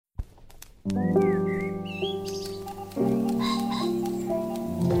I'm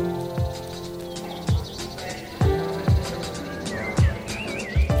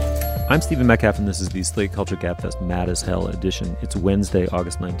Stephen Metcalf, and this is the Slate Culture Gabfest Mad as Hell edition. It's Wednesday,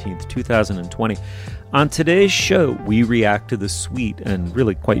 August 19th, 2020. On today's show, we react to the sweet and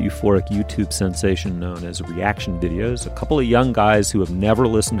really quite euphoric YouTube sensation known as reaction videos. A couple of young guys who have never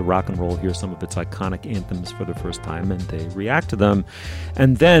listened to rock and roll hear some of its iconic anthems for the first time, and they react to them.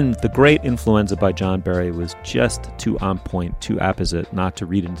 And then The Great Influenza by John Barry was just too on point, too apposite, not to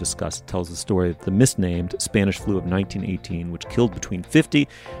read and discuss. It tells the story of the misnamed Spanish flu of 1918, which killed between 50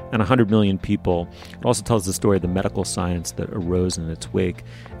 and 100 million people. It also tells the story of the medical science that arose in its wake.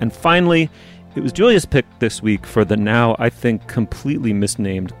 And finally, it was Julia's pick this week for the now, I think, completely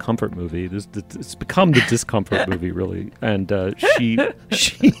misnamed comfort movie. It's become the discomfort movie, really. And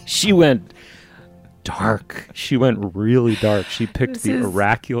she went dark. She went really dark. She picked the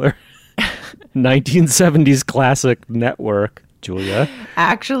oracular 1970s classic Network. Julia.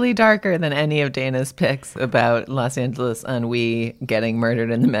 Actually darker than any of Dana's picks about Los Angeles ennui getting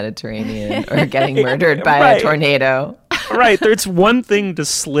murdered in the Mediterranean or getting murdered by a tornado. Right. It's one thing to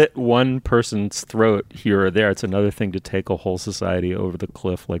slit one person's throat here or there. It's another thing to take a whole society over the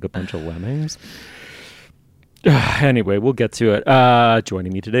cliff like a bunch of lemmings. Anyway, we'll get to it.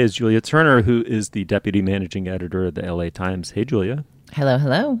 Joining me today is Julia Turner, who is the deputy managing editor of the LA Times. Hey, Julia. Hello,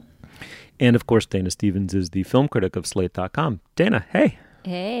 hello. And, of course, Dana Stevens is the film critic of Slate.com. Dana, hey.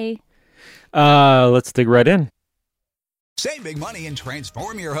 Hey. Let's dig right in. Save big money and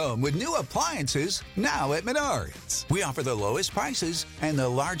transform your home with new appliances now at Menards. We offer the lowest prices and the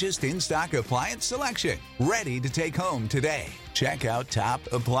largest in-stock appliance selection. Ready to take home today. Check out top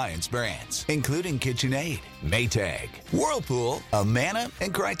appliance brands, including KitchenAid, Maytag, Whirlpool, Amana,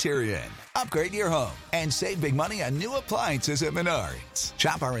 and Criterion. Upgrade your home and save big money on new appliances at Menards.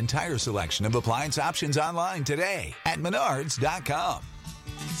 Shop our entire selection of appliance options online today at Menards.com.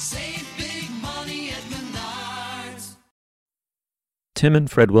 Save big money at Menards. Tim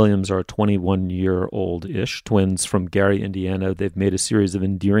and Fred Williams are 21-year-old-ish twins from Gary, Indiana. They've made a series of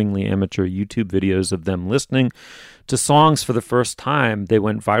endearingly amateur YouTube videos of them listening to songs for the first time. They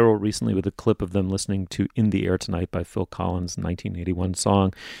went viral recently with a clip of them listening to In the Air Tonight by Phil Collins' 1981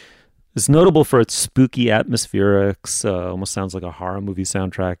 song. It's notable for its spooky atmospherics, almost sounds like a horror movie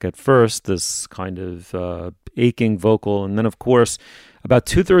soundtrack at first, this kind of aching vocal. And then, of course, about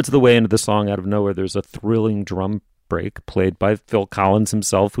two-thirds of the way into the song, out of nowhere, there's a thrilling drum break played by Phil Collins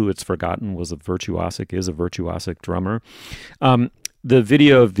himself, who it's forgotten is a virtuosic drummer. The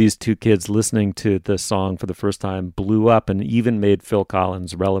video of these two kids listening to the song for the first time blew up and even made Phil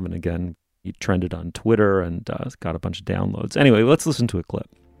Collins relevant again. He trended on Twitter and got a bunch of downloads. Anyway, let's listen to a clip.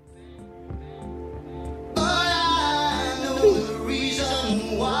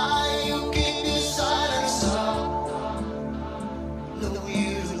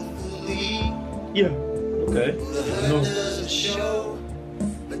 Yeah. Okay. Doesn't show,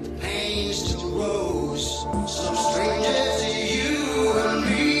 but the pain still grows. Some stranger to you and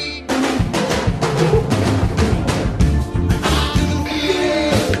me.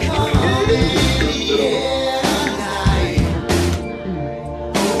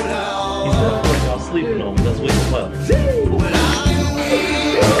 Y'all sleeping on me. Let's wake him up.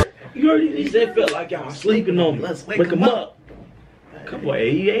 You already he said felt like y'all sleeping on me. Let's wake him up. Come on,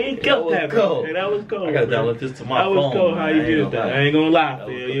 he ain't kept having it. Hey, that was cold. I gotta download this to my phone. That was cold how you did that. I ain't gonna lie, Phil.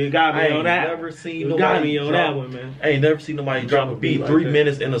 You got me on that. I ain't never seen nobody got me on that one, man. I ain't never seen nobody drop a beat like 3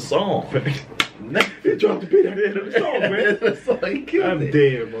 minutes in a song. He dropped the beat at the end of the song, man. I'm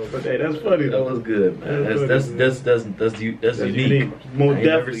dead, bro. But hey, that's funny. That was good, man. That's unique. More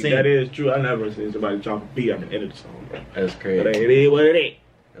definitely, that is true. I never seen somebody drop a beat at the end of the song, bro. That's crazy. But hey, it is what it is.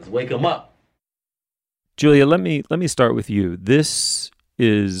 Let's wake him up. Julia, let me start with you. This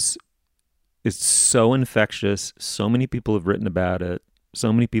is so infectious. So many people have written about it.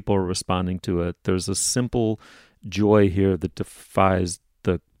 So many people are responding to it. There's a simple joy here that defies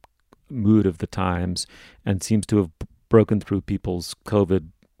the mood of the times and seems to have broken through people's COVID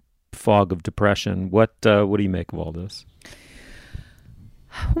fog of depression. What do you make of all this?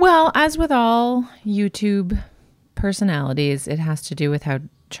 Well, as with all YouTube personalities, it has to do with how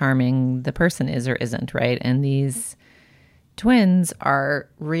charming the person is or isn't, right? And these twins are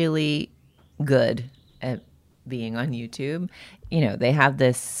really good at being on YouTube. You know, they have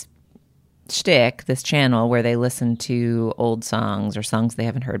this shtick, this channel where they listen to old songs or songs they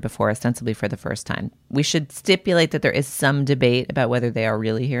haven't heard before, ostensibly for the first time. We should stipulate that there is some debate about whether they are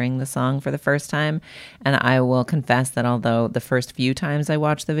really hearing the song for the first time. And I will confess that although the first few times I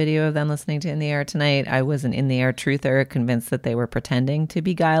watched the video of them listening to In the Air Tonight, I was an In the Air truther, convinced that they were pretending to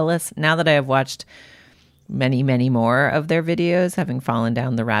be guileless. Now that I have watched many, many more of their videos, having fallen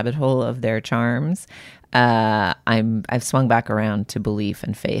down the rabbit hole of their charms, I've swung back around to belief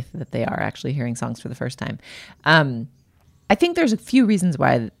and faith that they are actually hearing songs for the first time. I think there's a few reasons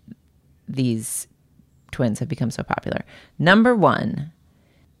why these twins have become so popular. Number one,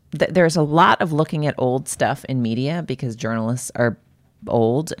 there's a lot of looking at old stuff in media because journalists are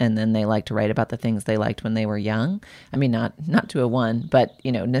old and then they like to write about the things they liked when they were young. I mean, not 201, but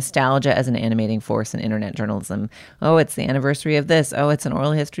nostalgia as an animating force in internet journalism. Oh, it's the anniversary of this. Oh, it's an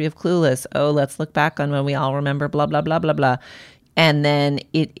oral history of Clueless. Oh, let's look back on when we all remember blah, blah, blah, blah, blah. And then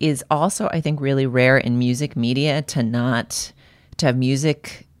it is also, I think, really rare in music media to have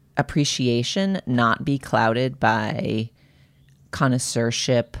music appreciation not be clouded by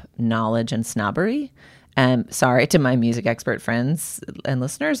connoisseurship, knowledge, and snobbery. Sorry to my music expert friends and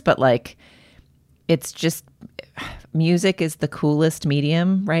listeners, but it's just, music is the coolest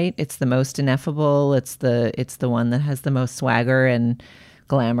medium, right? It's the most ineffable. It's the one that has the most swagger and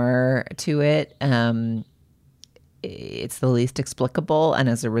glamour to it. It's the least explicable. And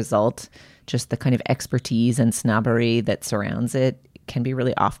as a result, just the kind of expertise and snobbery that surrounds it can be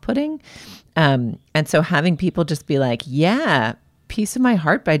really off-putting. And so having people just be like, yeah, Piece of My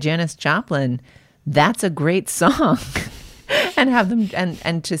Heart by Janis Joplin, that's a great song. And have them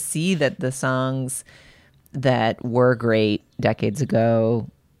and to see that the songs that were great decades ago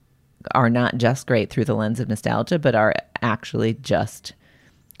are not just great through the lens of nostalgia, but are actually just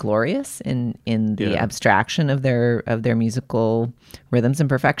glorious in the abstraction of their musical rhythms and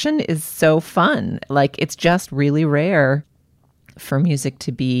perfection is so fun. It's just really rare for music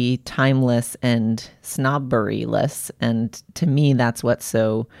to be timeless and snobberyless. And to me, that's what's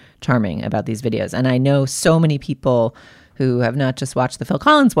so charming about these videos. And I know so many people who have not just watched the Phil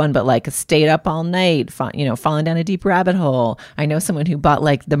Collins one, but stayed up all night, fallen down a deep rabbit hole. I know someone who bought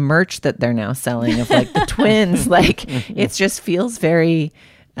the merch that they're now selling of the twins. It just feels very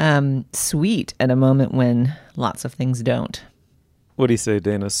sweet at a moment when lots of things don't. What do you say,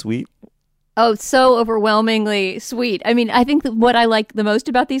 Dana? Sweet? Oh, so overwhelmingly sweet. I mean, I think that what I like the most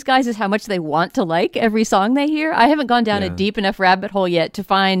about these guys is how much they want to like every song they hear. I haven't gone down a deep enough rabbit hole yet to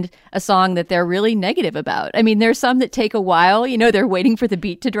find a song that they're really negative about. I mean, there's some that take a while. They're waiting for the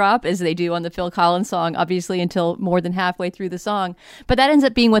beat to drop, as they do on the Phil Collins song, obviously until more than halfway through the song. But that ends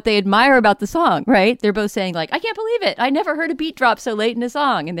up being what they admire about the song, right? They're both saying I can't believe it. I never heard a beat drop so late in a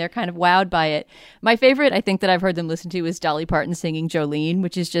song. And they're kind of wowed by it. My favorite, I think, that I've heard them listen to is Dolly Parton singing Jolene,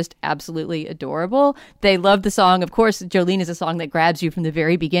 which is just absolutely adorable. They love the song. Of course, Jolene is a song that grabs you from the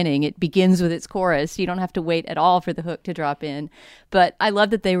very beginning. It begins with its chorus. You don't have to wait at all for the hook to drop in. But I love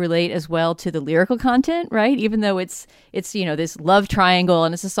that they relate as well to the lyrical content, right? Even though it's this love triangle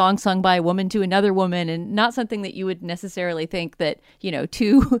and it's a song sung by a woman to another woman and not something that you would necessarily think that,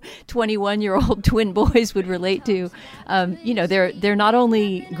 two 21-year-old twin boys would relate to. They're not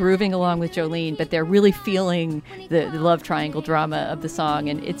only grooving along with Jolene, but they're really feeling the love triangle drama of the song.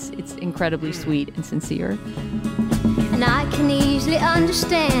 And it's incredibly sweet and sincere. And I can easily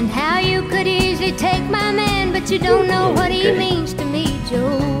understand how you could easily take my man, but you don't know what he means to me,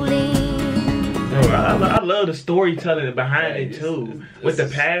 Jolene. I love the storytelling behind it too, with the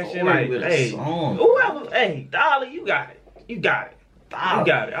passion. Hey, Dolly, you got it. You got it.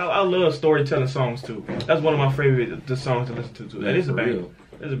 I love storytelling songs too. That's one of my favorite songs to listen to. That is a banger.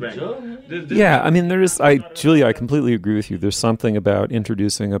 It's a banger. Yeah, I mean, Julia, I completely agree with you. There's something about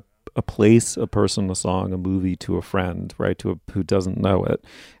introducing a place, a person, a song, a movie to a friend, right, who doesn't know it,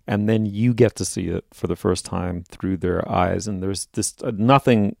 and then you get to see it for the first time through their eyes. And there's this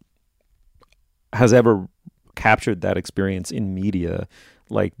nothing has ever captured that experience in media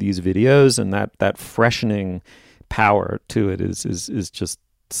like these videos, and that freshening power to it is just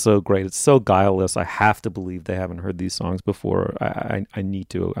so great. It's so guileless. I have to believe they haven't heard these songs before. I need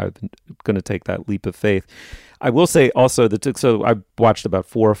to. I'm going to take that leap of faith. I will say also that so I watched about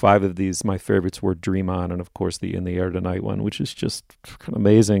 4 or 5 of these. My favorites were Dream On and of course the In the Air Tonight one, which is just kind of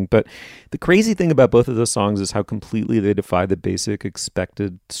amazing. But the crazy thing about both of those songs is how completely they defy the basic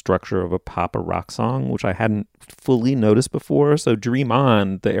expected structure of a pop or rock song, which I hadn't fully noticed before. So Dream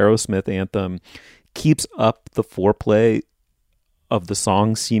On, the Aerosmith anthem, keeps up the foreplay of the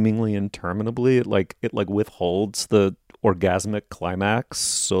song seemingly interminably. It withholds the orgasmic climax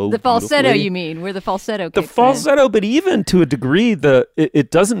so the falsetto, beautifully. you mean, where the falsetto The kicks falsetto, but even to a degree, it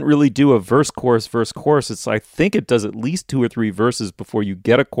doesn't really do a verse, chorus. It's, I think it does at least 2 or 3 verses before you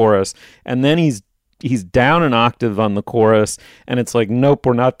get a chorus, and then he's down an octave on the chorus, and it's like, nope,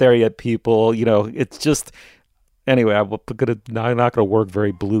 we're not there yet, people. You know, it's just... Anyway, I'm not going to work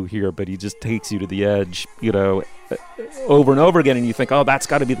very blue here, but he just takes you to the edge, you know, over and over again, and you think, oh, that's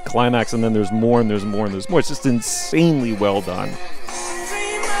got to be the climax, and then there's more, and there's more, and there's more. It's just insanely well done.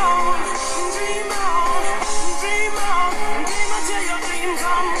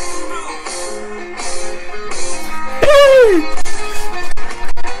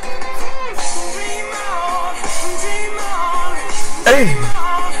 Hey!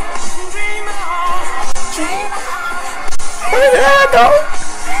 Where did I go?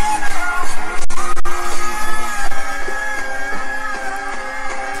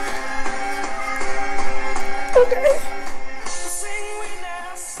 Okay.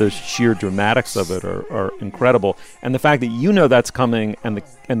 The sheer dramatics of it are incredible, and the fact that you know that's coming and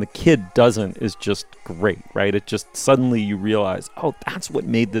the kid doesn't is just great, right? It just suddenly you realize, oh, that's what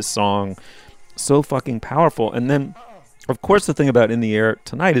made this song so fucking powerful. And then, of course, the thing about In the Air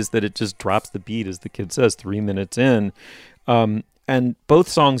Tonight is that it just drops the beat, as the kid says, 3 minutes in. And both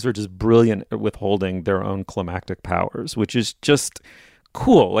songs are just brilliant at withholding their own climactic powers, which is just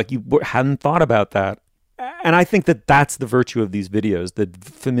cool. Like, you hadn't thought about that. And I think that that's the virtue of these videos. That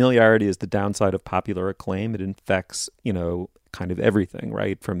familiarity is the downside of popular acclaim. It infects, you know, kind of everything,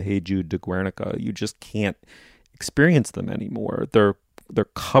 right? From Hey Jude to Guernica. You just can't experience them anymore. They're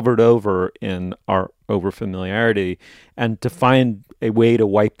covered over in our over-familiarity. And to find a way to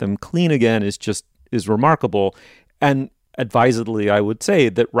wipe them clean again is remarkable. And advisedly, I would say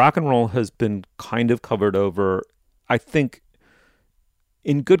that rock and roll has been kind of covered over, I think,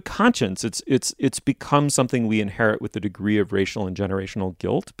 in good conscience. It's become something we inherit with a degree of racial and generational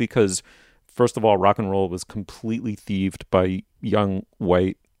guilt, because first of all, rock and roll was completely thieved by young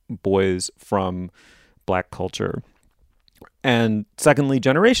white boys from black culture. And secondly,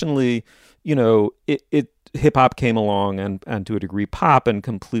 generationally, you know, hip hop came along and to a degree pop and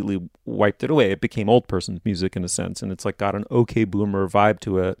completely wiped it away. It became old person's music in a sense, and it's like got an okay boomer vibe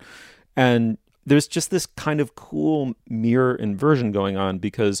to it. And there's just this kind of cool mirror inversion going on,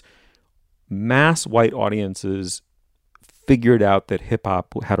 because mass white audiences figured out that hip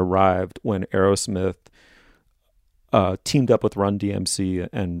hop had arrived when Aerosmith teamed up with Run DMC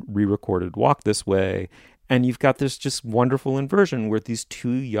and re-recorded Walk This Way. And you've got this just wonderful inversion where these 2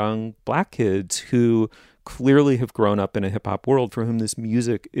 young black kids who clearly have grown up in a hip hop world, for whom this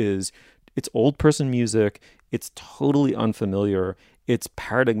music it's old person music. It's totally unfamiliar. It's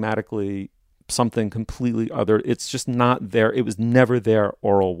paradigmatically something completely other. It's just not there. It was never their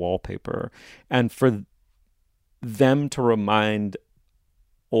oral wallpaper. And for them to remind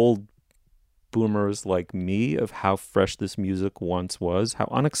old boomers like me of how fresh this music once was, how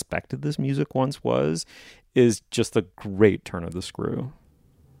unexpected this music once was, is just a great turn of the screw.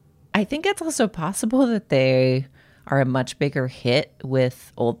 I think it's also possible that they are a much bigger hit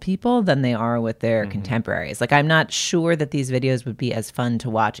with old people than they are with their contemporaries. Like, I'm not sure that these videos would be as fun to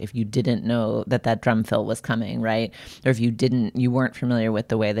watch if you didn't know that drum fill was coming, right? Or if you weren't familiar with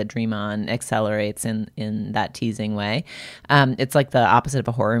the way that Dream On accelerates in that teasing way. It's like the opposite of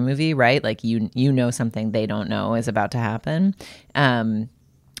a horror movie, right? Like, you know something they don't know is about to happen.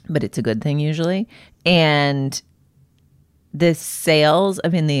 But it's a good thing usually. And the sales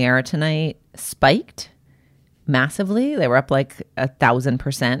of In the Air Tonight spiked massively. They were up like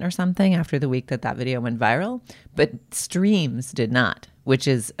 1,000% or something after the week that video went viral, but streams did not, which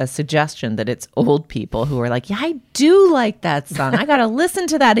is a suggestion that it's old people who are like, yeah, I do like that song. I got to listen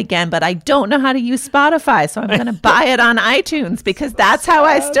to that again, but I don't know how to use Spotify, so I'm going to buy it on iTunes because that's how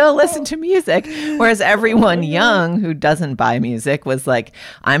I still listen to music. Whereas everyone young who doesn't buy music was like,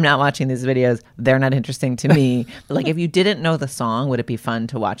 I'm not watching these videos. They're not interesting to me. Like, if you didn't know the song, would it be fun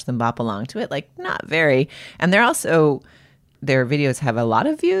to watch them bop along to it? Like, not very. And they're also... their videos have a lot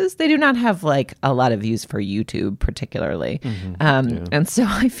of views. They do not have like a lot of views for YouTube particularly. And so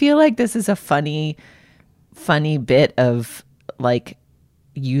I feel like this is a funny bit of like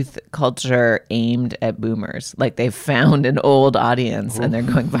youth culture aimed at boomers. Like, they've found an old audience and they're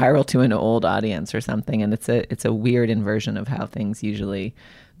going viral to an old audience or something. And it's a weird inversion of how things usually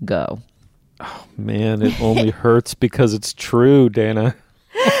go. Oh man, it only hurts because it's true, Dana.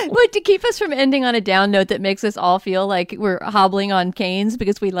 But to keep us from ending on a down note that makes us all feel like we're hobbling on canes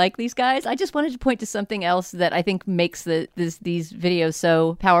because we like these guys, I just wanted to point to something else that I think makes these videos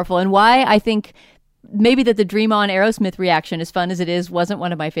so powerful, and why I think maybe that the Dream On Aerosmith reaction, as fun as it is, wasn't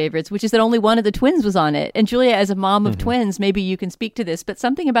one of my favorites, which is that only one of the twins was on it. And Julia, as a mom of twins, maybe you can speak to this, but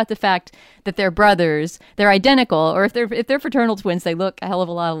something about the fact that they're brothers, they're identical, or if they're fraternal twins, they look a hell of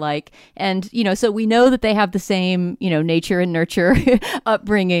a lot alike. And, so we know that they have the same, nature and nurture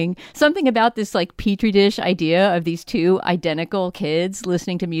upbringing. Something about this like petri dish idea of these two identical kids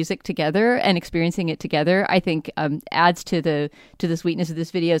listening to music together and experiencing it together, I think adds to the sweetness of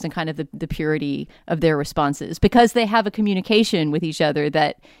this videos and kind of the purity of their responses, because they have a communication with each other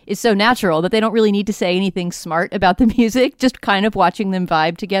that is so natural that they don't really need to say anything smart about the music. Just kind of watching them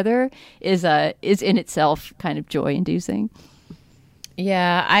vibe together is in itself kind of joy inducing.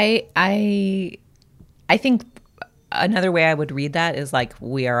 Yeah, I think another way I would read that is like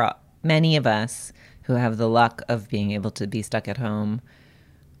we are, many of us who have the luck of being able to be stuck at home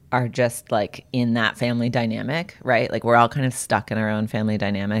are just like in that family dynamic, right? Like we're all kind of stuck in our own family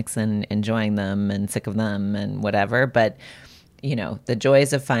dynamics and enjoying them and sick of them and whatever. But, the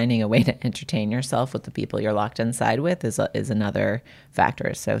joys of finding a way to entertain yourself with the people you're locked inside with is another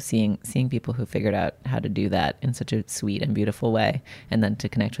factor. So seeing people who figured out how to do that in such a sweet and beautiful way, and then to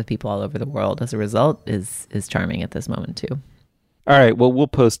connect with people all over the world as a result is charming at this moment too. All right, well, we'll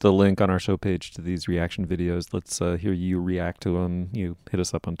post a link on our show page to these reaction videos. Let's hear you react to them. You hit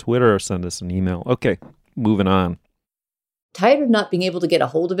us up on Twitter or send us an email. Okay, moving on. Tired of not being able to get a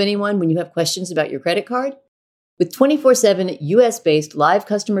hold of anyone when you have questions about your credit card? With 24/7 US-based live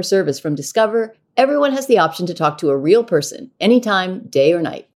customer service from Discover, everyone has the option to talk to a real person anytime, day or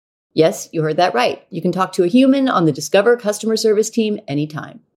night. Yes, you heard that right. You can talk to a human on the Discover customer service team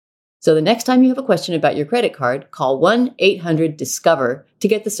anytime. So the next time you have a question about your credit card, call 1-800-DISCOVER to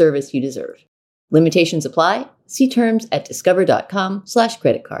get the service you deserve. Limitations apply. See terms at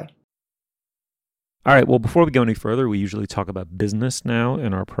discover.com/creditcard. All right, well, before we go any further, we usually talk about business now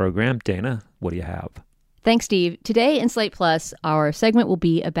in our program. Dana, what do you have? Thanks, Steve. Today in Slate Plus, our segment will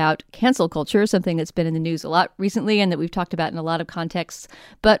be about cancel culture, something that's been in the news a lot recently and that we've talked about in a lot of contexts.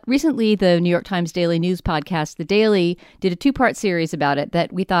 But recently, the New York Times Daily News podcast, The Daily, did a 2-part series about it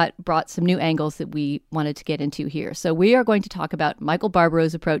that we thought brought some new angles that we wanted to get into here. So we are going to talk about Michael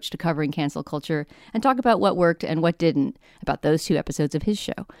Barbro's approach to covering cancel culture and talk about what worked and what didn't about those 2 episodes of his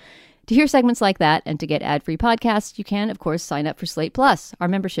show. To hear segments like that and to get ad-free podcasts, you can, of course, sign up for Slate Plus, our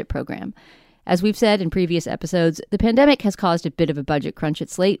membership program. As we've said in previous episodes, the pandemic has caused a bit of a budget crunch at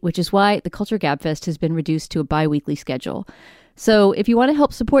Slate, which is why the Culture Gabfest has been reduced to a bi-weekly schedule. So if you want to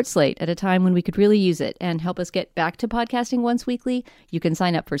help support Slate at a time when we could really use it and help us get back to podcasting once weekly, you can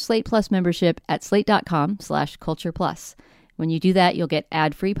sign up for Slate Plus membership at slate.com/cultureplus. When you do that, you'll get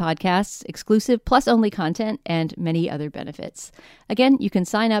ad-free podcasts, exclusive plus-only content, and many other benefits. Again, you can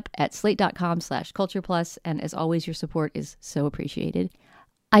sign up at slate.com/cultureplus, and as always, your support is so appreciated.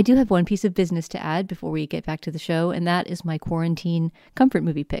 I do have one piece of business to add before we get back to the show, and that is my quarantine comfort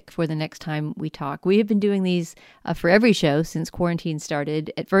movie pick for the next time we talk. We have been doing these for every show since quarantine started,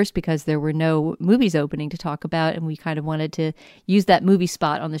 at first because there were no movies opening to talk about, and we kind of wanted to use that movie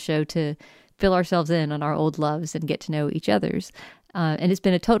spot on the show to fill ourselves in on our old loves and get to know each other's. And it's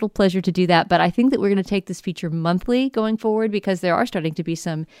been a total pleasure to do that. But I think that we're going to take this feature monthly going forward because there are starting to be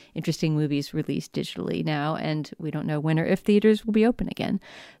some interesting movies released digitally now. And we don't know when or if theaters will be open again.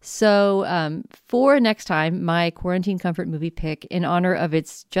 So for next time, my quarantine comfort movie pick, in honor of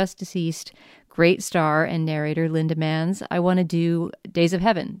its just deceased great star and narrator Linda Manns, I want to do Days of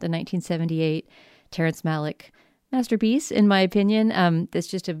Heaven, the 1978 Terrence Malick masterpiece, in my opinion. That's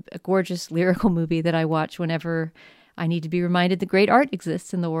just a gorgeous lyrical movie that I watch whenever I need to be reminded that great art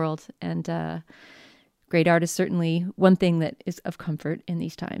exists in the world. And great art is certainly one thing that is of comfort in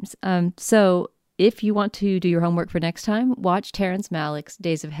these times. So if you want to do your homework for next time, watch Terrence Malick's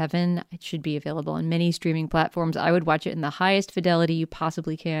Days of Heaven. It should be available on many streaming platforms. I would watch it in the highest fidelity you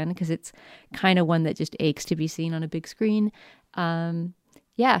possibly can because it's kind of one that just aches to be seen on a big screen.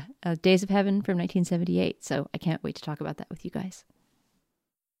 Days of Heaven from 1978. So I can't wait to talk about that with you guys.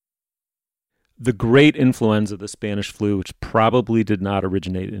 The great influenza, the Spanish flu, which probably did not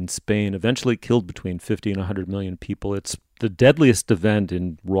originate in Spain, eventually killed between 50 and 100 million people. It's the deadliest event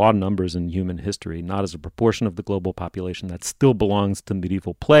in raw numbers in human history, not as a proportion of the global population. That still belongs to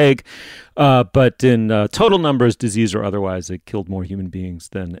medieval plague. But in total numbers, disease or otherwise, it killed more human beings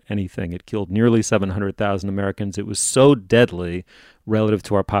than anything. It killed nearly 700,000 Americans. It was so deadly relative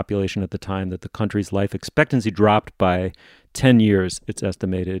to our population at the time that the country's life expectancy dropped by 10 years, it's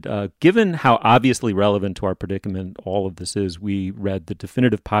estimated. Given how obviously relevant to our predicament all of this is, we read the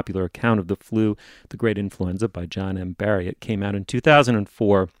definitive popular account of the flu, The Great Influenza, by John M. Barry. It came out in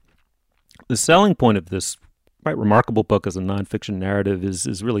 2004. The selling point of this quite remarkable book as a nonfiction narrative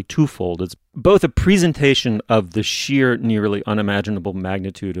is really twofold. It's both a presentation of the sheer, nearly unimaginable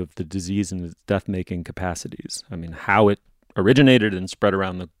magnitude of the disease and its death-making capacities. I mean, how it originated and spread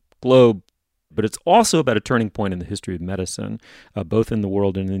around the globe, but it's also about a turning point in the history of medicine, both in the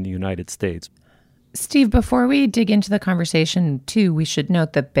world and in the United States. Steve, before we dig into the conversation, too, we should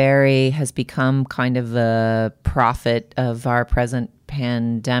note that Barry has become kind of the prophet of our present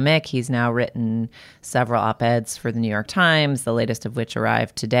pandemic. He's now written several op-eds for the New York Times, the latest of which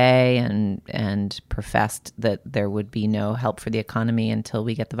arrived today, and professed that there would be no help for the economy until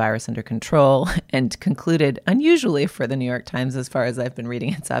we get the virus under control, and concluded, unusually for the New York Times, as far as I've been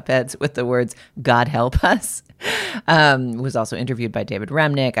reading its op-eds, with the words, "God help us." Was also interviewed by David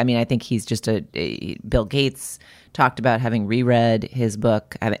Remnick. I mean, I think he's just Bill Gates talked about having reread his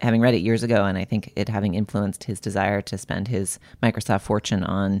book, having read it years ago, and I think it having influenced his desire to spend his Microsoft fortune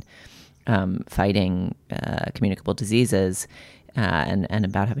on fighting communicable diseases, and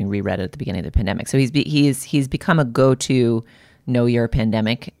about having reread it at the beginning of the pandemic. So he's become a go-to know your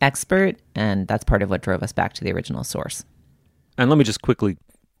pandemic expert, and that's part of what drove us back to the original source. And let me just quickly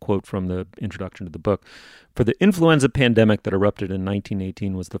quote from the introduction to the book. "For the influenza pandemic that erupted in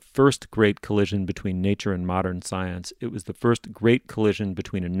 1918 was the first great collision between nature and modern science. It was the first great collision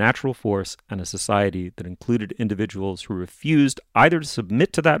between a natural force and a society that included individuals who refused either to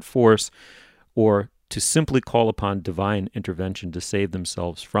submit to that force or to simply call upon divine intervention to save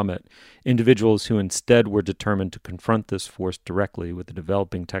themselves from it. Individuals who instead were determined to confront this force directly with the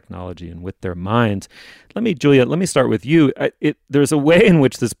developing technology and with their minds." Julia, let me start with you. There's a way in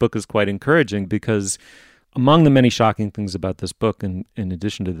which this book is quite encouraging, because among the many shocking things about this book, in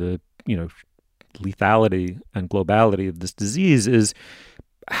addition to the lethality and globality of this disease, is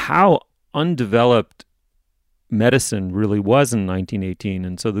how undeveloped medicine really was in 1918.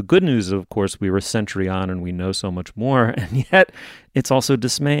 And so the good news is, of course, we were a century on and we know so much more. And yet it's also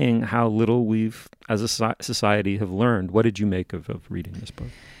dismaying how little we've, as a society, have learned. What did you make of reading this book?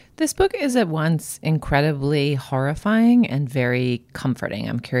 This book is at once incredibly horrifying and very comforting.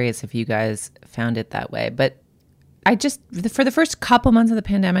 I'm curious if you guys found it that way. But for the first couple months of the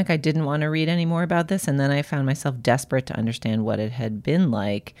pandemic, I didn't want to read any more about this. And then I found myself desperate to understand what it had been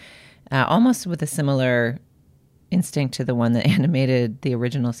like, almost with a similar instinct to the one that animated the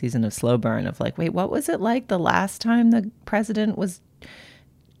original season of Slow Burn, of like, wait, what was it like the last time the president was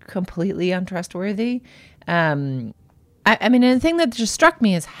completely untrustworthy? I mean, and the thing that just struck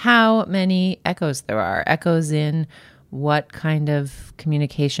me is how many echoes there are. Echoes in what kind of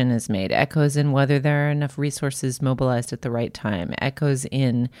communication is made. Echoes in whether there are enough resources mobilized at the right time. Echoes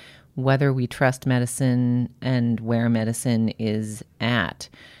in whether we trust medicine and where medicine is at.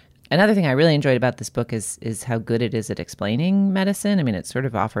 Another thing I really enjoyed about this book is how good it is at explaining medicine. I mean, it sort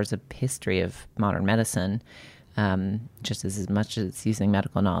of offers a history of modern medicine, just as much as it's using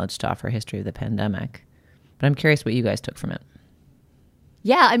medical knowledge to offer a history of the pandemic. But I'm curious what you guys took from it.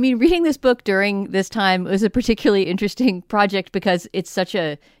 Yeah, I mean, reading this book during this time was a particularly interesting project because it's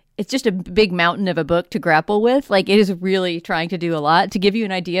just a big mountain of a book to grapple with. Like, it is really trying to do a lot. To give you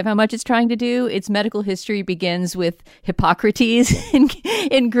an idea of how much it's trying to do, its medical history begins with Hippocrates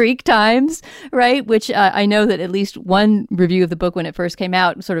in Greek times, right? Which I know that at least one review of the book when it first came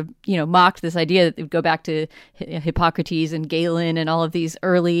out sort of, mocked this idea that it would go back to Hippocrates and Galen and all of these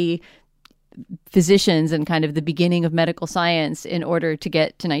early physicians and kind of the beginning of medical science in order to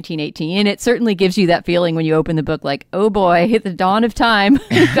get to 1918. And it certainly gives you that feeling when you open the book, like, oh boy, hit the dawn of time.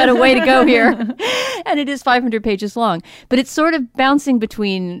 We've got a way to go here. And it is 500 pages long. But it's sort of bouncing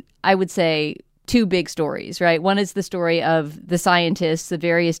between, I would say, two big stories, right? One is the story of the scientists, the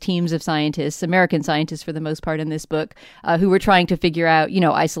various teams of scientists, American scientists for the most part in this book, who were trying to figure out,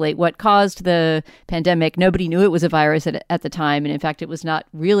 isolate what caused the pandemic. Nobody knew it was a virus at the time. And in fact, it was not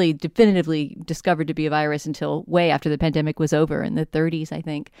really definitively discovered to be a virus until way after the pandemic was over in the 30s, I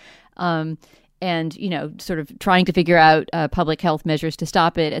think. And, sort of trying to figure out public health measures to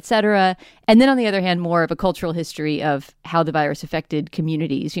stop it, et cetera. And then on the other hand, more of a cultural history of how the virus affected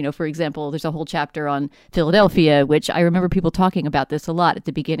communities. For example, there's a whole chapter on Philadelphia, which I remember people talking about this a lot at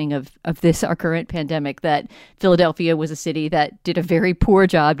the beginning of this, our current pandemic, that Philadelphia was a city that did a very poor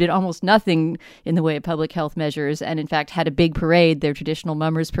job, did almost nothing in the way of public health measures, and in fact had a big parade, their traditional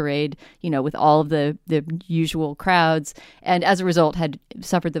Mummers Parade, with all of the usual crowds, and as a result had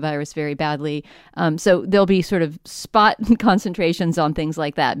suffered the virus very badly. So there'll be sort of spot concentrations on things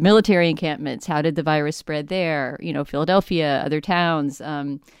like that. Military encampments, how did the virus spread there? Philadelphia, other towns.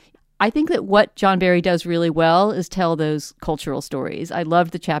 I think that what John Barry does really well is tell those cultural stories. I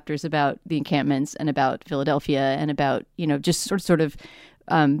loved the chapters about the encampments and about Philadelphia and about, just sort of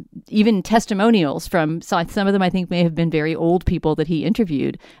even testimonials from some of them I think may have been very old people that he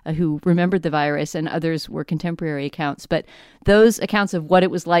interviewed who remembered the virus, and others were contemporary accounts. But those accounts of what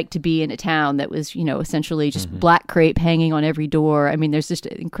it was like to be in a town that was, essentially just black crepe hanging on every door. I mean, there's just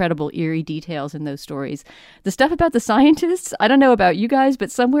incredible eerie details in those stories. The stuff about the scientists, I don't know about you guys,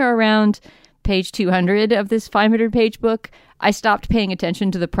 but somewhere around page 200 of this 500-page book, I stopped paying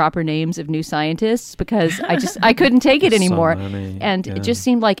attention to the proper names of new scientists because I couldn't take it anymore. It just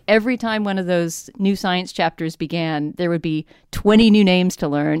seemed like every time one of those new science chapters began, there would be 20 new names to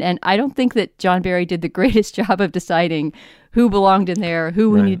learn. And I don't think that John Barry did the greatest job of deciding who belonged in there, who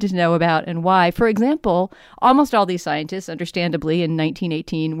we needed to know about, and why. For example, almost all these scientists, understandably, in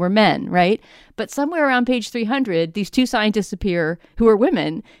 1918 were men, right? But somewhere around page 300, these two scientists appear who are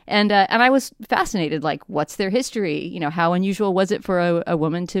women. And I was fascinated, like, what's their history? How unusual was it for a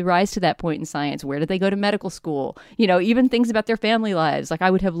woman to rise to that point in science? Where did they go to medical school? Even things about their family lives. Like,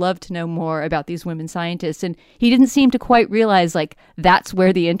 I would have loved to know more about these women scientists. And he didn't seem to quite realize, like, that's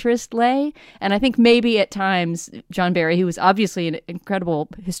where the interest lay. And I think maybe at times, John Barry, who was obviously an incredible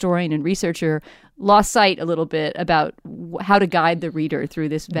historian and researcher, lost sight a little bit about how to guide the reader through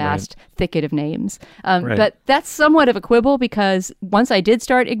this vast thicket of names. But that's somewhat of a quibble, because once I did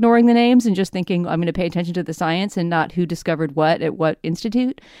start ignoring the names and just thinking I'm going to pay attention to the science and not who discovered what at what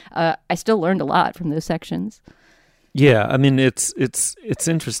institute, I still learned a lot from those sections. Yeah, I mean, it's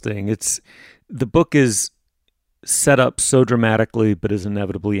interesting. The book is set up so dramatically, but is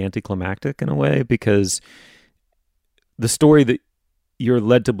inevitably anticlimactic in a way, because the story that you're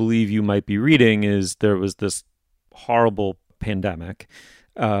led to believe you might be reading is there was this horrible pandemic.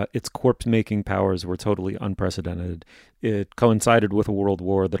 Its corpse-making powers were totally unprecedented. It coincided with a world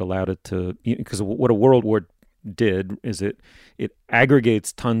war that allowed it to, because what a world war did is it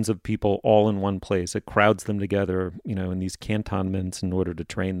aggregates tons of people all in one place. It crowds them together, in these cantonments in order to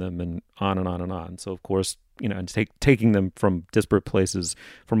train them, and on and on and on. So, of course, and taking them from disparate places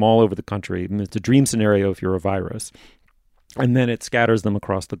from all over the country. I mean, it's a dream scenario if you're a virus. And then it scatters them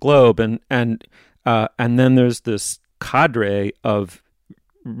across the globe, and then there's this cadre of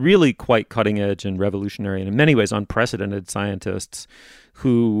really quite cutting edge and revolutionary, and in many ways unprecedented scientists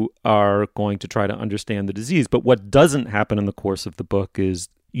who are going to try to understand the disease. But what doesn't happen in the course of the book is,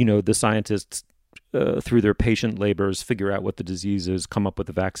 the scientists through their patient labors figure out what the disease is, come up with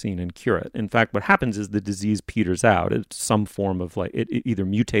a vaccine, and cure it. In fact, what happens is the disease peters out. It's some form of it either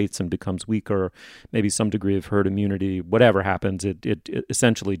mutates and becomes weaker, maybe some degree of herd immunity. Whatever happens, it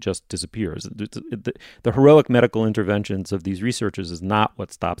essentially just disappears. The heroic medical interventions of these researchers is not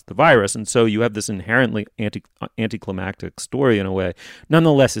what stops the virus. And so you have this inherently anticlimactic story in a way.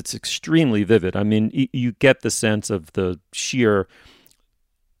 Nonetheless, it's extremely vivid. I mean, you get the sense of the sheer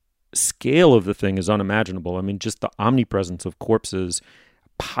scale of the thing is unimaginable. I mean, just the omnipresence of corpses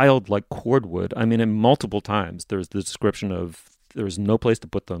piled like cordwood. I mean, in multiple times, there's the description of there's no place to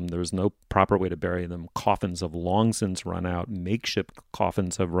put them. There's no proper way to bury them. Coffins have long since run out. Makeshift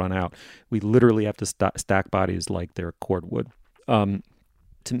coffins have run out. We literally have to stack bodies like they're cordwood. To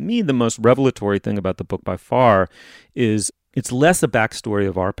me, the most revelatory thing about the book by far is it's less a backstory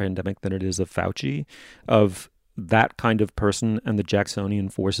of our pandemic than it is of Fauci, of that kind of person and the Jacksonian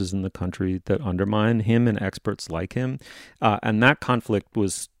forces in the country that undermine him and experts like him. And that conflict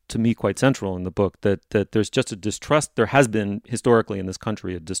was, to me, quite central in the book, that there's just a distrust. There has been historically in this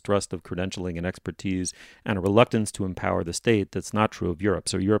country a distrust of credentialing and expertise and a reluctance to empower the state that's not true of Europe.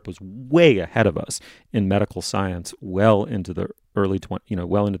 So Europe was way ahead of us in medical science well into the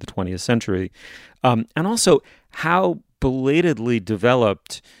well into the 20th century. And also how belatedly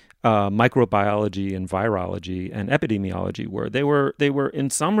developed microbiology and virology and epidemiology were. They were in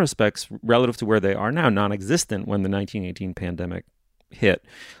some respects, relative to where they are now, non-existent when the 1918 pandemic hit.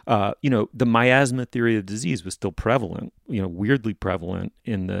 The miasma theory of disease was still prevalent, weirdly prevalent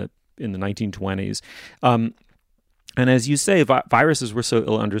in the 1920s. And as you say, viruses were so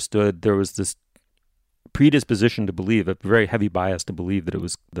ill understood. There was this predisposition to believe, a very heavy bias to believe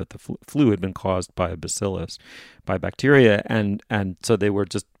that the flu had been caused by a bacillus, by bacteria, and so they were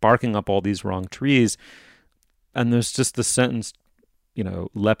just barking up all these wrong trees. And there's just the sentence,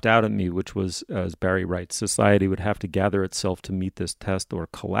 leapt out at me, which was, as Barry writes, society would have to gather itself to meet this test or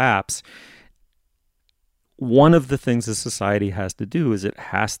collapse. One of the things a society has to do is it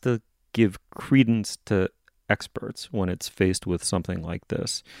has to give credence to experts when it's faced with something like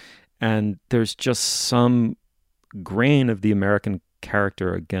this. And there's just some grain of the American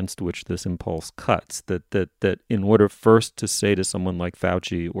character against which this impulse cuts, that in order first to say to someone like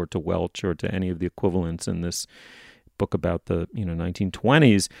Fauci or to Welch or to any of the equivalents in this book about the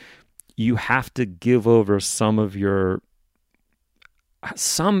 1920s, you have to give over some of your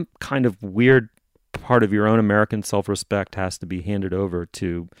some kind of weird part of your own American self-respect has to be handed over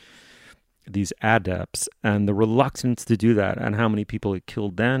to these adepts, and the reluctance to do that, and how many people it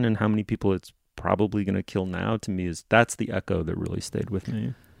killed then and how many people it's probably going to kill now, to me, that's the echo that really stayed with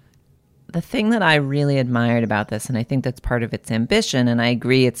me. The thing that I really admired about this, and I think that's part of its ambition, and I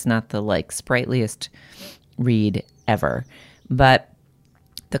agree it's not the sprightliest read ever, but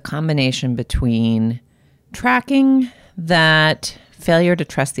the combination between tracking that failure to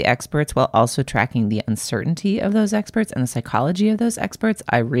trust the experts while also tracking the uncertainty of those experts and the psychology of those experts,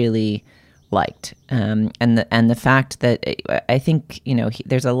 I really liked. And the fact that I think,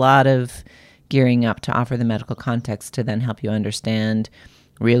 there's a lot of gearing up to offer the medical context to then help you understand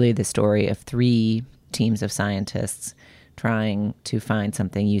really the story of 3 teams of scientists trying to find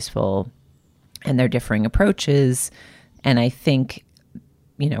something useful and their differing approaches. And I think,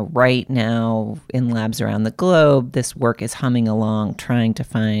 right now in labs around the globe, this work is humming along, trying to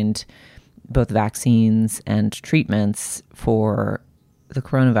find both vaccines and treatments for the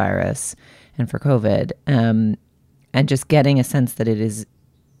coronavirus and for COVID, and just getting a sense that it is,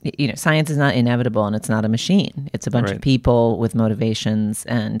 science is not inevitable and it's not a machine. It's a bunch of people with motivations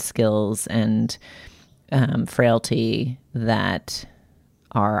and skills and frailty that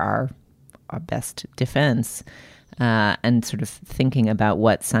are our best defense. And sort of thinking about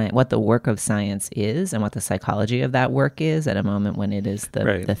what the work of science is and what the psychology of that work is at a moment when it is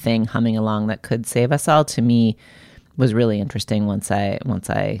the thing humming along that could save us all, to me, was really interesting once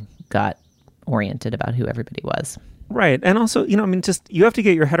I got oriented about who everybody was. Right. And also, you have to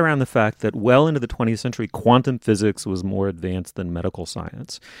get your head around the fact that well into the 20th century, quantum physics was more advanced than medical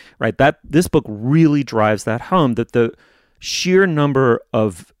science, right? This book really drives that home, that the sheer number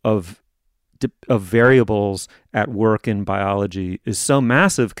of variables at work in biology is so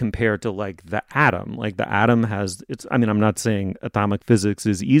massive compared to the atom. The atom has I'm not saying atomic physics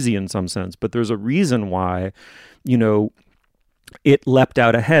is easy in some sense, but there's a reason why, it leapt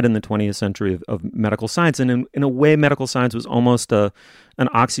out ahead in the 20th century of medical science. And in a way, medical science was almost an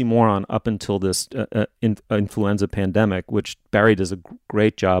oxymoron up until this influenza pandemic, which Barry does a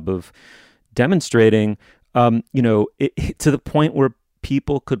great job of demonstrating, to the point where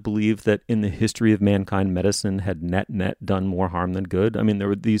people could believe that in the history of mankind, medicine had net done more harm than good. I mean, there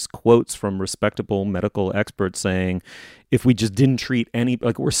were these quotes from respectable medical experts saying, if we just didn't treat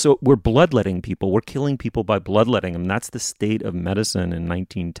we're bloodletting people, we're killing people by bloodletting them. That's the state of medicine in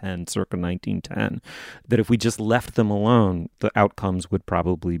 1910, circa 1910, that if we just left them alone, the outcomes would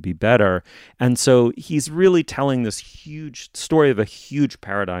probably be better. And so he's really telling this huge story of a huge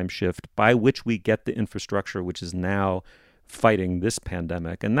paradigm shift by which we get the infrastructure, which is now fighting this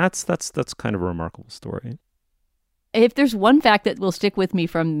pandemic. And that's kind of a remarkable story. If there's one fact that will stick with me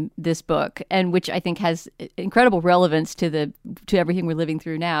from this book, and which I think has incredible relevance to everything we're living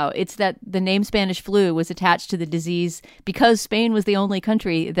through now, it's that the name Spanish flu was attached to the disease because Spain was the only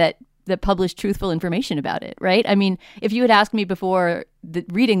country that published truthful information about it, right? I mean, if you had asked me before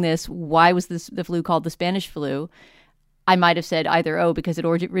reading this, why was the flu called the Spanish flu, I might have said either, because it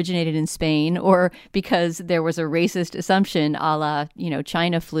originated in Spain, or because there was a racist assumption a la,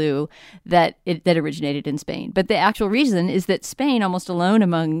 China flu that originated in Spain. But the actual reason is that Spain, almost alone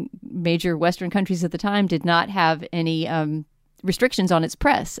among major Western countries at the time, did not have any restrictions on its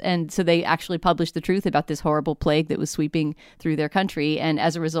press. And so they actually published the truth about this horrible plague that was sweeping through their country, and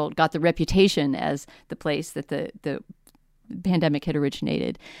as a result got the reputation as the place that the pandemic had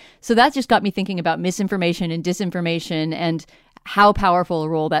originated. So that just got me thinking about misinformation and disinformation and how powerful a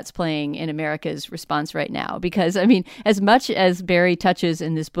role that's playing in America's response right now. Because, I mean, as much as Barry touches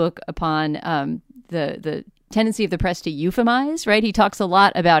in this book upon the tendency of the press to euphemize, right? He talks a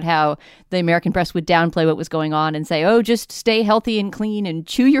lot about how the American press would downplay what was going on and say, just stay healthy and clean and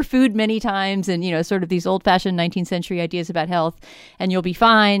chew your food many times, and, sort of these old-fashioned 19th century ideas about health, and you'll be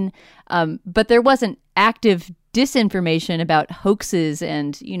fine. But there wasn't active disinformation about hoaxes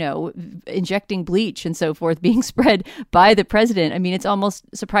and, injecting bleach and so forth being spread by the president. I mean, it's almost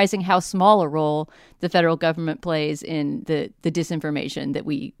surprising how small a role the federal government plays in the disinformation that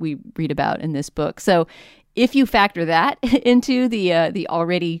we read about in this book. So if you factor that into the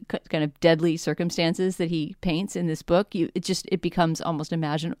already kind of deadly circumstances that he paints in this book, it becomes almost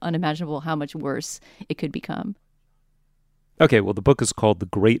unimaginable how much worse it could become. Okay, well, the book is called The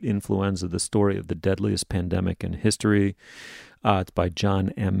Great Influenza, the story of the deadliest pandemic in history. It's by John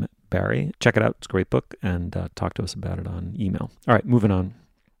M. Barry. Check it out. It's a great book, and talk to us about it on email. All right, moving on.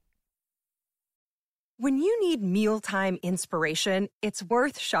 When you need mealtime inspiration, it's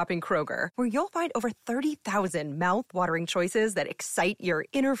worth shopping Kroger, where you'll find over 30,000 mouth-watering choices that excite your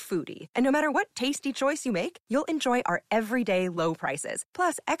inner foodie. And no matter what tasty choice you make, you'll enjoy our everyday low prices,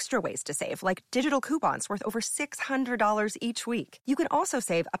 plus extra ways to save, like digital coupons worth over $600 each week. You can also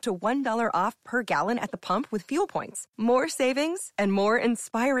save up to $1 off per gallon at the pump with fuel points. More savings and more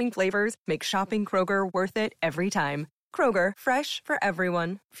inspiring flavors make shopping Kroger worth it every time. Kroger, fresh for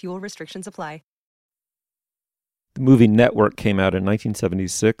everyone. Fuel restrictions apply. The movie Network came out in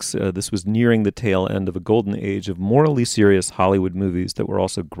 1976. This was nearing the tail end of a golden age of morally serious Hollywood movies that were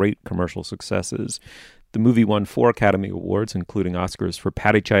also great commercial successes. The movie won 4 Academy Awards, including Oscars for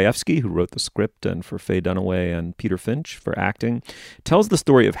Paddy Chayefsky, who wrote the script, and for Faye Dunaway and Peter Finch for acting. It tells the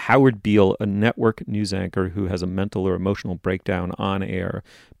story of Howard Beale, a network news anchor who has a mental or emotional breakdown on air.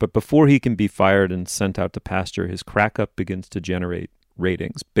 But before he can be fired and sent out to pasture, his crack-up begins to generate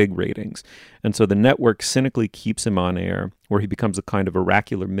ratings, big ratings. And so the network cynically keeps him on air, where he becomes a kind of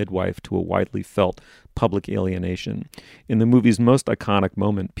oracular midwife to a widely felt public alienation. In the movie's most iconic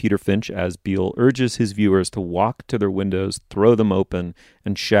moment, Peter Finch, as Beale, urges his viewers to walk to their windows, throw them open,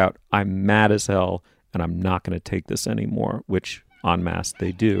 and shout, "I'm mad as hell, and I'm not going to take this anymore," which, en masse,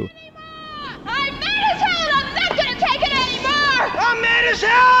 they do. I'm mad as hell, I'm not going to take it anymore! I'm mad as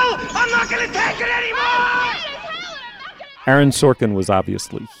hell, I'm not going to take it anymore! Aaron Sorkin was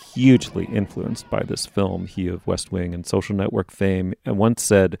obviously hugely influenced by this film, he of West Wing and Social Network fame, and once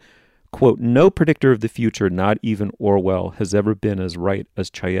said, quote, "No predictor of the future, not even Orwell, has ever been as right as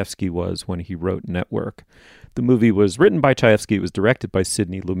Chayefsky was when he wrote Network." The movie was written by Chayefsky. It was directed by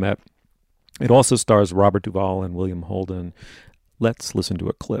Sidney Lumet. It also stars Robert Duvall and William Holden. Let's listen to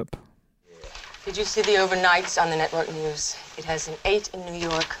a clip. Did you see the overnights on the network news? It has an 8 in New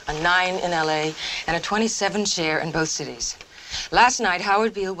York, a 9 in LA, and a 27 share in both cities. Last night,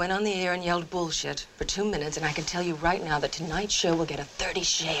 Howard Beale went on the air and yelled bullshit for 2 minutes, and I can tell you right now that tonight's show will get a 30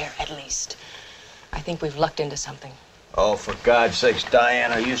 share at least. I think we've lucked into something. Oh, for God's sakes,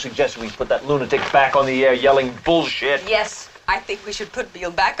 Diane, are you suggesting we put that lunatic back on the air yelling bullshit? Yes. I think we should put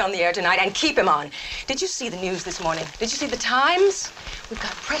Beale back on the air tonight and keep him on. Did you see the news this morning? Did you see the Times? We've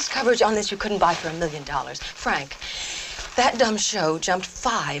got press coverage on this you couldn't buy for $1 million. Frank, that dumb show jumped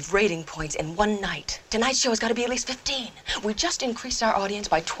 5 rating points in one night. Tonight's show has got to be at least 15. We just increased our audience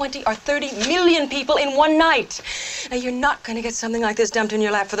by 20 or 30 million people in one night. Now, you're not going to get something like this dumped in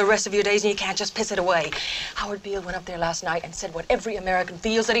your lap for the rest of your days, and you can't just piss it away. Howard Beale went up there last night and said what every American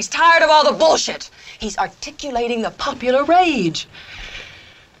feels, that he's tired of all the bullshit. He's articulating the popular rage.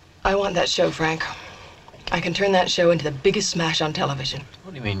 I want that show, Frank. I can turn that show into the biggest smash on television.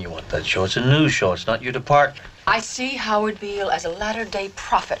 What do you mean you want that show? It's a news show. It's not your department. I see Howard Beale as a latter-day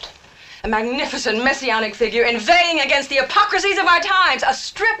prophet, a magnificent messianic figure inveighing against the hypocrisies of our times, a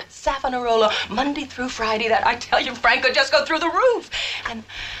strip Savonarola Monday through Friday that I tell you, Frank, could just go through the roof. And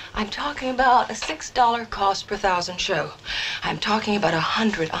I'm talking about a $6 cost per 1,000 show. I'm talking about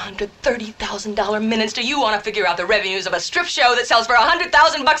 $130,000 minutes. Do you want to figure out the revenues of a strip show that sells for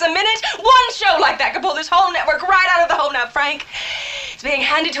 $100,000 a minute? One show like that could pull this whole network right out of the hole. Now, Frank, it's being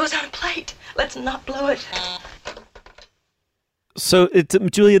handed to us on a plate. Let's not blow it. So,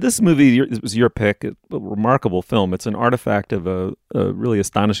 Julia, this movie, it was your pick, a remarkable film. It's an artifact of a really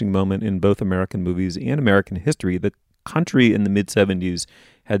astonishing moment in both American movies and American history. The country in the mid-'70s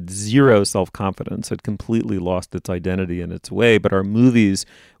had zero self-confidence, had completely lost its identity and its way, but our movies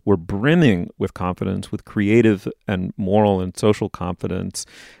were brimming with confidence, with creative and moral and social confidence.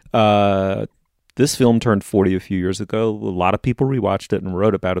 This film turned 40 a few years ago. A lot of people rewatched it and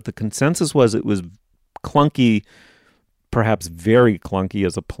wrote about it. The consensus was it was clunky, perhaps very clunky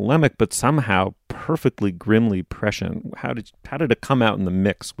as a polemic, but somehow perfectly grimly prescient. How did it come out in the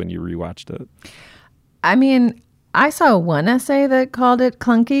mix when you rewatched it? I mean, I saw one essay that called it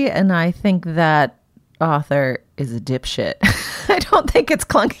clunky, and I think that author is a dipshit. I don't think it's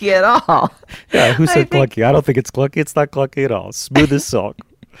clunky at all. Yeah, who said clunky? I don't think it's clunky. It's not clunky at all. Smooth as silk.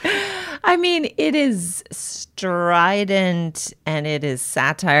 I mean, it is strident and it is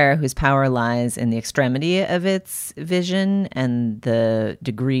satire whose power lies in the extremity of its vision and the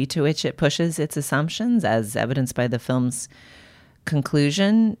degree to which it pushes its assumptions, as evidenced by the film's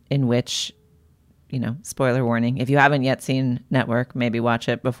conclusion, in which, you know, spoiler warning, if you haven't yet seen Network, maybe watch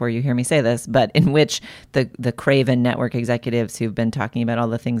it before you hear me say this, but in which the craven network executives who've been talking about all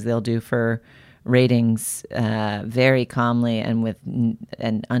the things they'll do for ratings very calmly and with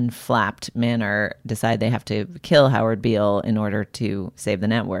an unflapped manner decide they have to kill Howard Beale in order to save the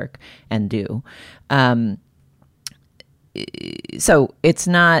network, and do. So it's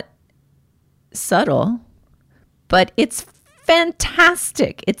not subtle, but it's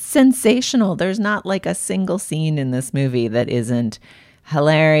fantastic. It's sensational. There's not like a single scene in this movie that isn't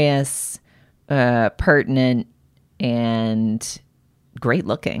hilarious, pertinent, and great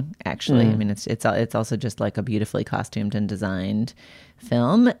looking, actually. I mean, it's also just like a beautifully costumed and designed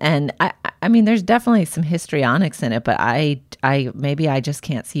film. And I mean, there's definitely some histrionics in it, but I maybe I just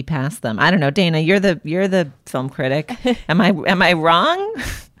can't see past them. I don't know, Dana, you're the film critic. Am I wrong?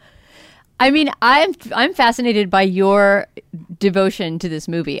 I mean, I'm fascinated by your devotion to this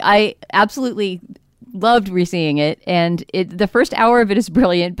movie. I absolutely loved reseeing it, and the first hour of it is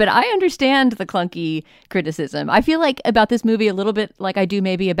brilliant, but I understand the clunky criticism. I feel like about this movie a little bit like I do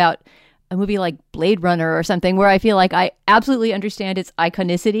maybe about a movie like Blade Runner or something, where I feel like I absolutely understand its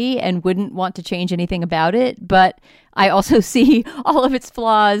iconicity and wouldn't want to change anything about it, but I also see all of its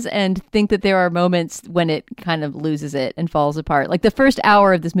flaws and think that there are moments when it kind of loses it and falls apart. Like the first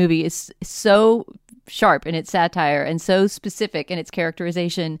hour of this movie is so sharp in its satire and so specific in its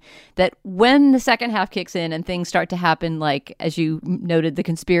characterization that when the second half kicks in and things start to happen, like, as you noted, the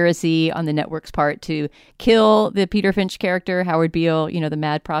conspiracy on the network's part to kill the Peter Finch character, Howard Beale, the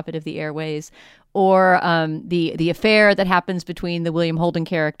mad prophet of the airways, or the affair that happens between the William Holden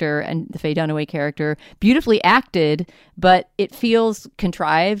character and the Faye Dunaway character, beautifully acted, but it feels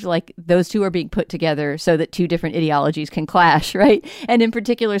contrived, like those two are being put together so that two different ideologies can clash, right? And in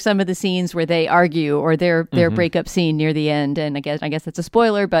particular, some of the scenes where they argue, or their breakup scene near the end, and I guess that's a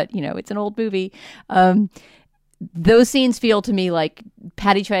spoiler, but it's an old movie. Those scenes feel to me like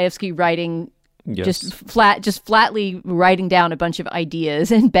Paddy Chayefsky writing. Yes. Just flatly writing down a bunch of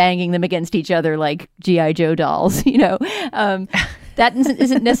ideas and banging them against each other like G.I. Joe dolls, that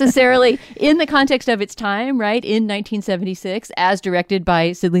isn't necessarily in the context of its time, right? In 1976, as directed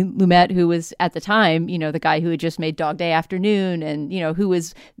by Sidney Lumet, who was at the time, the guy who had just made Dog Day Afternoon, and who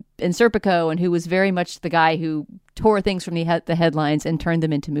was in Serpico, and who was very much the guy who tore things from the headlines and turned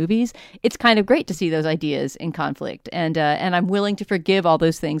them into movies. It's kind of great to see those ideas in conflict, and I'm willing to forgive all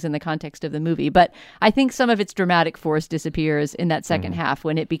those things in the context of the movie. But I think some of its dramatic force disappears in that second half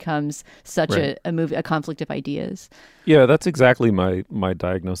when it becomes such a movie, a conflict of ideas. Yeah, that's exactly my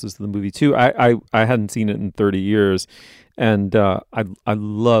diagnosis of the movie too. I hadn't seen it in 30 years, and I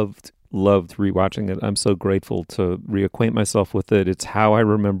loved rewatching it. I'm so grateful to reacquaint myself with it. It's how I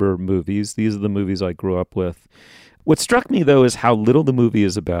remember movies. These are the movies I grew up with. What struck me, though, is how little the movie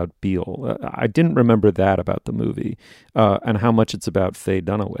is about Beale. I didn't remember that about the movie, and how much it's about Faye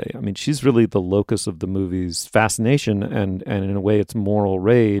Dunaway. I mean, she's really the locus of the movie's fascination, and in a way, its moral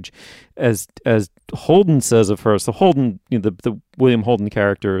rage. As Holden says of her, so Holden, the William Holden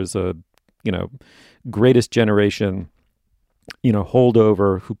character is a, greatest generation,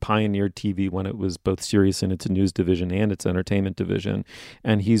 holdover who pioneered TV when it was both serious in its news division and its entertainment division.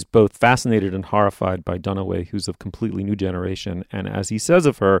 And he's both fascinated and horrified by Dunaway, who's of completely new generation. And as he says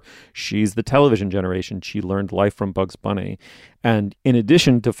of her, she's the television generation. She learned life from Bugs Bunny. And in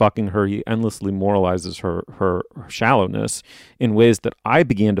addition to fucking her, he endlessly moralizes her shallowness in ways that I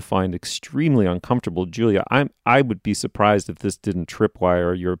began to find extremely uncomfortable. Julia, I would be surprised if this didn't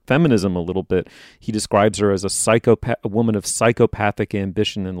tripwire your feminism a little bit. He describes her as a woman of psychopathic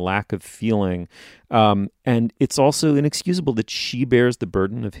ambition and lack of feeling. And it's also inexcusable that she bears the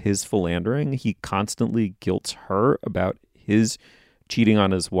burden of his philandering. He constantly guilts her about his cheating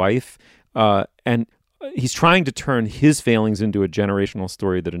on his wife. And he's trying to turn his failings into a generational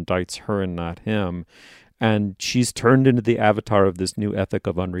story that indicts her and not him. And she's turned into the avatar of this new ethic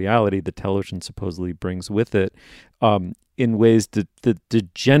of unreality that television supposedly brings with it, in ways that the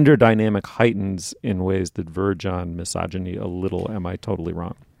gender dynamic heightens in ways that verge on misogyny a little. Am I totally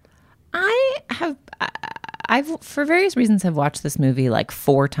wrong? I've for various reasons have watched this movie like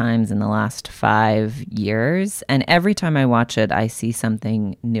 4 times in the last 5 years. And every time I watch it, I see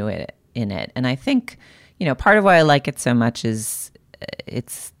something new in it. And I think, part of why I like it so much is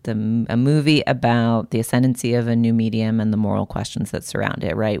it's a movie about the ascendancy of a new medium and the moral questions that surround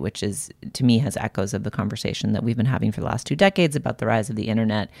it, right? Which is, to me, has echoes of the conversation that we've been having for the last 2 decades about the rise of the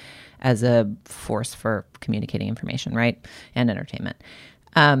internet as a force for communicating information, right? And entertainment.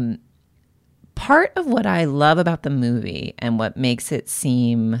 Part of what I love about the movie and what makes it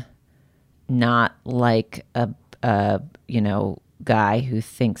seem not like a guy who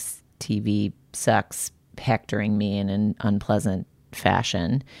thinks TV sucks hectoring me in an unpleasant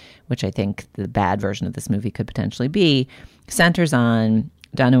fashion, which I think the bad version of this movie could potentially be, centers on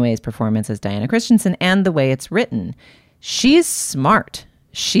Dunaway's performance as Diana Christensen and the way it's written. She's smart.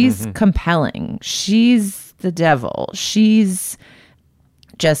 She's compelling. She's the devil. She's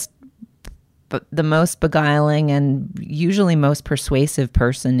just the most beguiling and usually most persuasive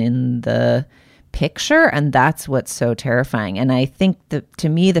person in the picture, and that's what's so terrifying. And I think that, to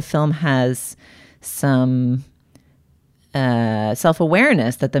me, the film has some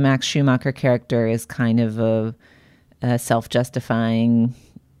self-awareness that the Max Schumacher character is kind of a self-justifying,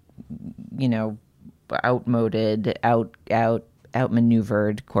 outmoded,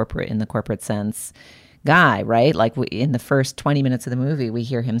 outmaneuvered in the corporate sense guy, right? Like in the first 20 minutes of the movie, we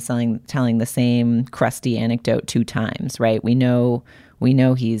hear him telling the same crusty anecdote 2 times, right? We know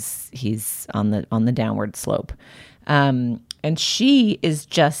he's on the downward slope. And she is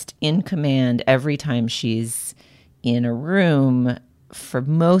just in command every time she's in a room for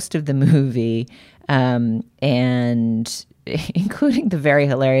most of the movie, and including the very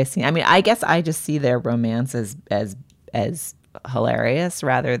hilarious scene. I mean, I guess I just see their romance as hilarious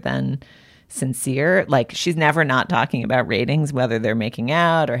rather than sincere. Like, she's never not talking about ratings, whether they're making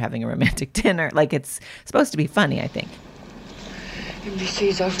out or having a romantic dinner. Like, it's supposed to be funny, I think. NBC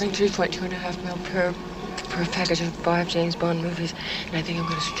is offering 3.2.5 mil per package of 5 James Bond movies, and I think I'm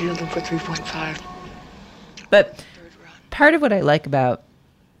going to steal them for 3.5. But part of what I like about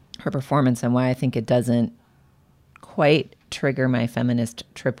her performance and why I think it doesn't quite trigger my feminist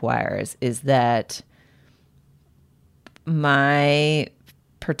tripwires is that my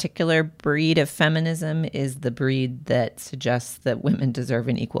particular breed of feminism is the breed that suggests that women deserve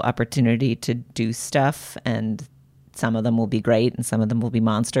an equal opportunity to do stuff, and some of them will be great and some of them will be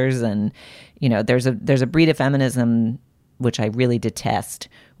monsters. And there's a breed of feminism which I really detest,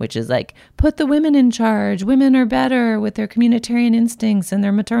 which is like, put the women in charge. Women are better with their communitarian instincts and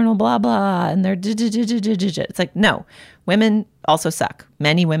their maternal blah blah and their It's like, no, women also suck.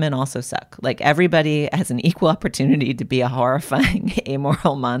 Many women also suck. Like, everybody has an equal opportunity to be a horrifying,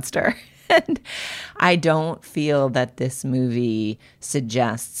 amoral monster. And I don't feel that this movie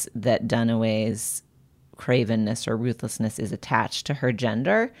suggests that Dunaway's cravenness or ruthlessness is attached to her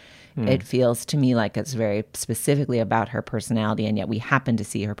gender. It feels to me like it's very specifically about her personality, and yet we happen to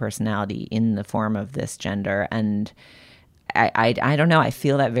see her personality in the form of this gender. And I don't know. I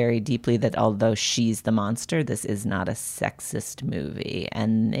feel that very deeply, that although she's the monster, this is not a sexist movie.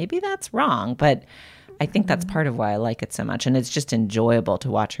 And maybe that's wrong, but I think that's part of why I like it so much. And it's just enjoyable to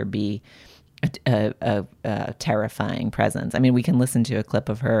watch her be a terrifying presence. I mean, we can listen to a clip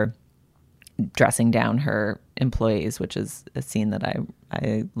of her dressing down her employees, which is a scene that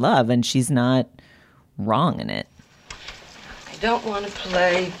I love, and she's not wrong in it. I don't want to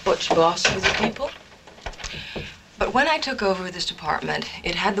play butch boss with the people, but when I took over this department,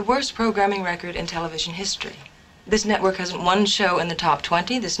 it had the worst programming record in television history. This network hasn't one show in the top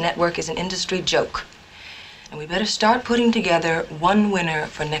 20. This network is an industry joke. And we better start putting together one winner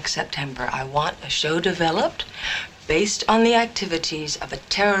for next September. I want a show developed based on the activities of a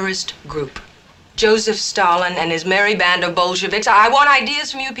terrorist group. Joseph Stalin and his merry band of Bolsheviks. I want ideas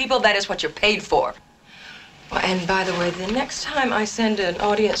from you people. That is what you're paid for. And by the way, the next time I send an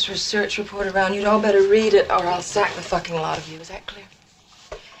audience research report around, you'd all better read it or I'll sack the fucking lot of you. Is that clear?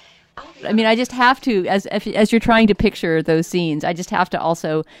 I mean, I just have to, as you're trying to picture those scenes, I just have to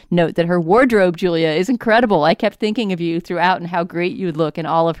also note that her wardrobe, Julia, is incredible. I kept thinking of you throughout and how great you would look in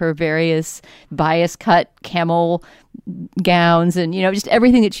all of her various bias cut camel gowns, and just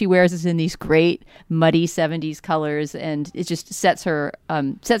everything that she wears is in these great muddy 70s colors, and it just sets her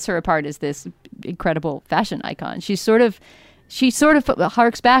apart as this incredible fashion icon. She sort of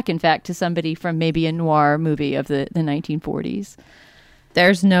harks back, in fact, to somebody from maybe a noir movie of the 1940s.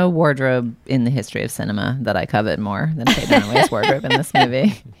 There's no wardrobe in the history of cinema that I covet more than Faye Dunaway's wardrobe in this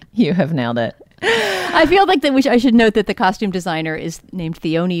movie. You have nailed it. I feel like I should note that the costume designer is named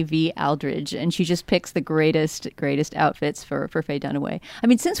Theone V. Aldridge, and she just picks the greatest outfits for Faye Dunaway. I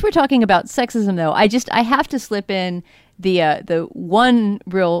mean, since we're talking about sexism, though, I have to slip in the one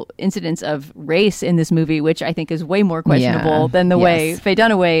real incidence of race in this movie, which I think is way more questionable than the way Faye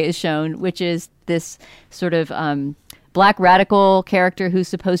Dunaway is shown, which is this sort of Black radical character who's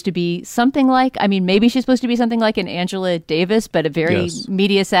supposed to be something like, I mean, maybe she's supposed to be something like an Angela Davis, but a very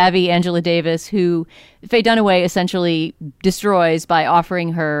media savvy Angela Davis who Faye Dunaway essentially destroys by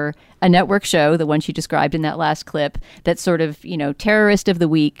offering her a network show, the one she described in that last clip, that's sort of, terrorist of the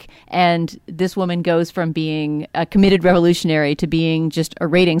week. And this woman goes from being a committed revolutionary to being just a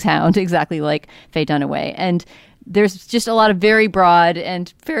ratings hound, exactly like Faye Dunaway. And there's just a lot of very broad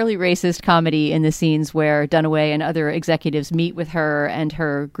and fairly racist comedy in the scenes where Dunaway and other executives meet with her and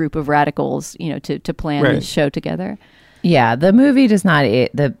her group of radicals, to plan this show together. Yeah, the movie does not.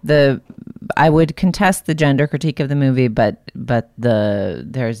 I would contest the gender critique of the movie, but those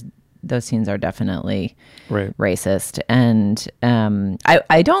scenes are definitely racist, and I'm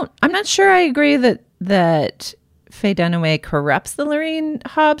not sure I agree that Faye Dunaway corrupts the Lorene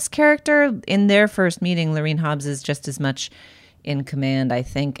Hobbs character. In their first meeting, Lorene Hobbs is just as much in command, I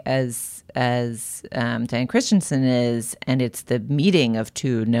think, as Diane Christensen is, and it's the meeting of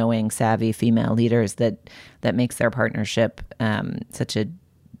two knowing, savvy female leaders that makes their partnership such a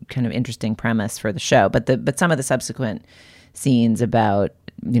kind of interesting premise for the show. But some of the subsequent scenes about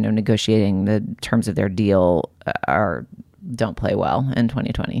negotiating the terms of their deal don't play well in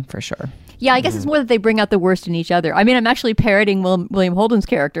 2020 for sure. Yeah, I guess it's more that they bring out the worst in each other. I mean, I'm actually parroting William Holden's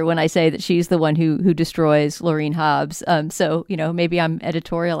character when I say that she's the one who destroys Lorene Hobbs. So, maybe I'm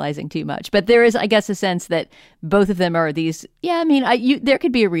editorializing too much. But there is, I guess, a sense that both of them are these, there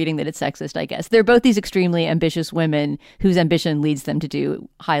could be a reading that it's sexist, I guess. They're both these extremely ambitious women whose ambition leads them to do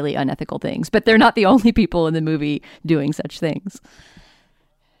highly unethical things. But they're not the only people in the movie doing such things.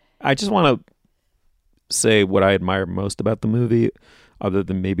 I just want to say what I admire most about the movie, other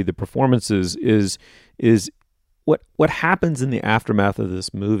than maybe the performances, is what happens in the aftermath of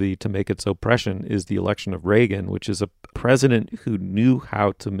this movie to make it so prescient is the election of Reagan, which is a president who knew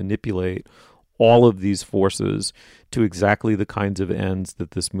how to manipulate all of these forces to exactly the kinds of ends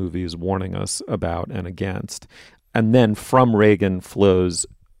that this movie is warning us about and against. And then from Reagan flows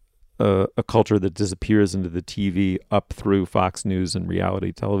a culture that disappears into the TV up through Fox News and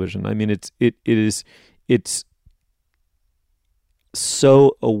reality television. I mean, it's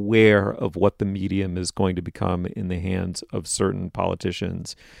so aware of what the medium is going to become in the hands of certain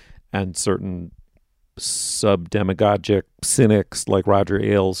politicians and certain sub-demagogic cynics like Roger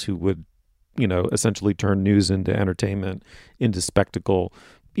Ailes, who would, essentially turn news into entertainment, into spectacle.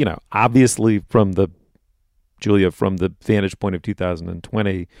 Obviously from the vantage point of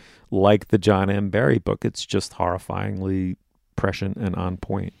 2020, like the John M. Barry book, it's just horrifyingly prescient and on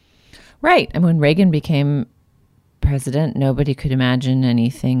point. Right. And when Reagan became president, nobody could imagine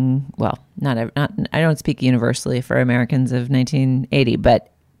anything. Well, I don't speak universally for Americans of 1980,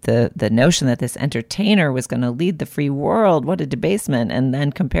 but the notion that this entertainer was going to lead the free world, what a debasement. And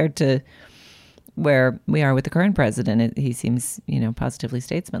then compared to where we are with the current president, he seems, positively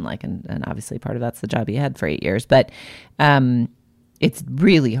statesmanlike, and obviously part of that's the job he had for 8 years. But it's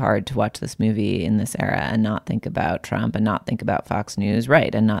really hard to watch this movie in this era and not think about Trump and not think about Fox News,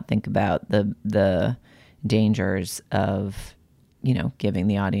 right? And not think about the dangers of, giving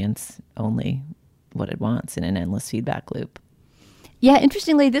the audience only what it wants in an endless feedback loop. Yeah,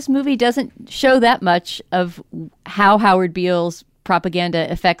 interestingly, this movie doesn't show that much of how Howard Beale's propaganda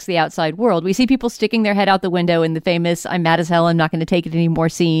affects the outside world. We see people sticking their head out the window in the famous "I'm mad as hell, I'm not going to take it anymore"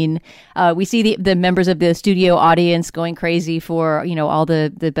 scene. We see the members of the studio audience going crazy for all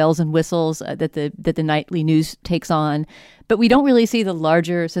the bells and whistles that the nightly news takes on. But we don't really see the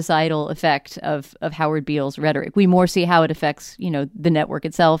larger societal effect of Howard Beale's rhetoric. We more see how it affects, the network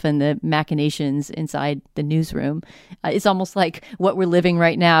itself and the machinations inside the newsroom. It's almost like what we're living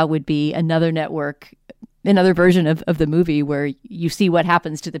right now would be another network, another version of the movie where you see what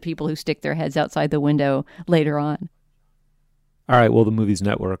happens to the people who stick their heads outside the window later on. All right. Well, the movie's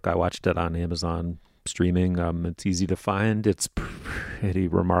Network, I watched it on Amazon streaming. It's easy to find. It's pretty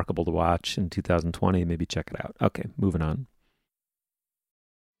remarkable to watch in 2020. Maybe check it out. Okay, moving on.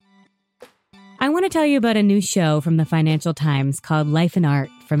 I want to tell you about a new show from the Financial Times called Life and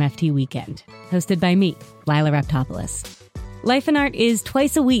Art from FT Weekend, hosted by me, Lila Raptopoulos. Life and Art is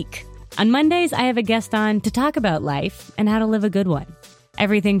twice a week. On Mondays, I have a guest on to talk about life and how to live a good one.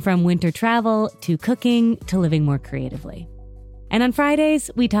 Everything from winter travel to cooking to living more creatively. And on Fridays,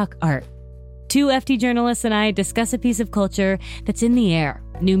 we talk art. Two FT journalists and I discuss a piece of culture that's in the air.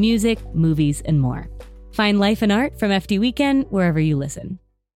 New music, movies, and more. Find Life and Art from FT Weekend wherever you listen.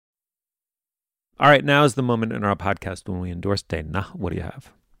 All right, now is the moment in our podcast when we endorse Dana. What do you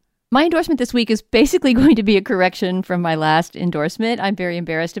have? My endorsement this week is basically going to be a correction from my last endorsement. I'm very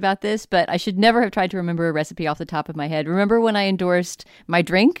embarrassed about this, but I should never have tried to remember a recipe off the top of my head. Remember when I endorsed my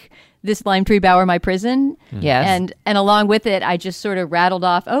drink, this Lime Tree Bauer My Prison? Yes. And along with it, I just sort of rattled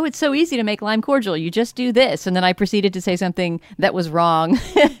off, oh, it's so easy to make lime cordial. You just do this. And then I proceeded to say something that was wrong.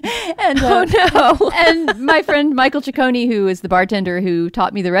 Oh, no. And my friend Michael Ciccone, who is the bartender who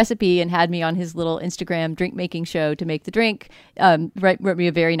taught me the recipe and had me on his little Instagram drink making show to make the drink, wrote me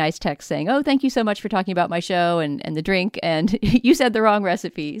a very nice text saying, oh, thank you so much for talking about my show and the drink. And you said the wrong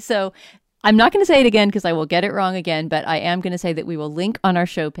recipe. So I'm not going to say it again because I will get it wrong again, but I am going to say that we will link on our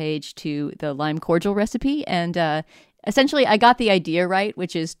show page to the lime cordial recipe. And essentially, I got the idea right,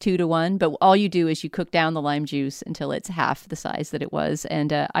 which is 2-to-1, but all you do is you cook down the lime juice until it's half the size that it was.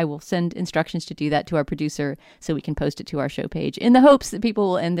 And I will send instructions to do that to our producer so we can post it to our show page in the hopes that people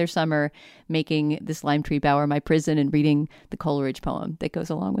will end their summer making this Lime Tree Bauer My Prison and reading the Coleridge poem that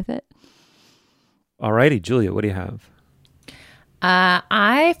goes along with it. All righty, Julia, what do you have?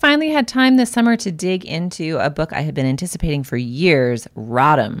 I finally had time this summer to dig into a book I had been anticipating for years,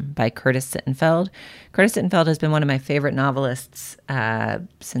 Rodham by Curtis Sittenfeld. Curtis Sittenfeld has been one of my favorite novelists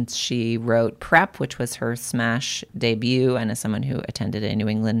since she wrote Prep, which was her smash debut, and as someone who attended a New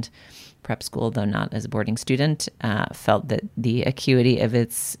England prep school, though not as a boarding student, felt that the acuity of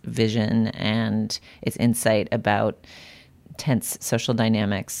its vision and its insight about tense social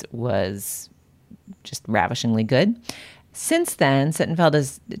dynamics was just ravishingly good. Since then, Sittenfeld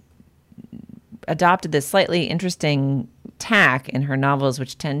has adopted this slightly interesting tack in her novels,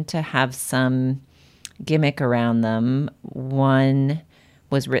 which tend to have some gimmick around them. One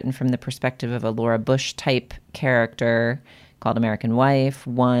was written from the perspective of a Laura Bush type character called American Wife.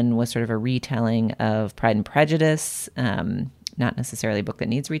 One was sort of a retelling of Pride and Prejudice, not necessarily a book that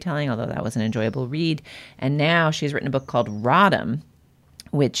needs retelling, although that was an enjoyable read. And now she's written a book called Rodham,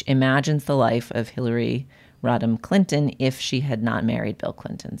 which imagines the life of Hillary Rodham Clinton if she had not married Bill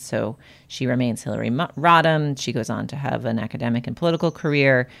Clinton. So she remains Hillary Rodham. She goes on to have an academic and political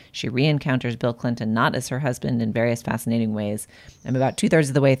career. She re-encounters Bill Clinton, not as her husband, in various fascinating ways. I'm about 2/3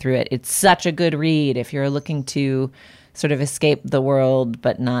 of the way through it. It's such a good read if you're looking to sort of escape the world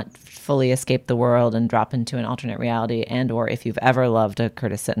but not fully escape the world and drop into an alternate reality, and or if you've ever loved a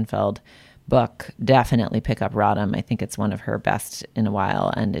Curtis Sittenfeld book, definitely pick up Rodham. I think it's one of her best in a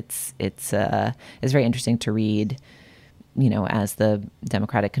while, and it's very interesting to read, you know, as the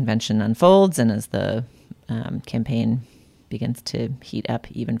Democratic convention unfolds and as the campaign begins to heat up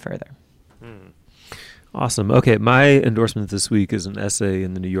even further. Awesome. Okay, my endorsement this week is an essay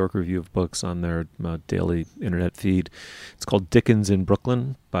in the New York Review of Books on their daily internet feed. It's called Dickens in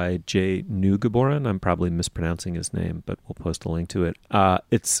Brooklyn by Jay Neugebauer. I'm probably mispronouncing his name, but we'll post a link to it.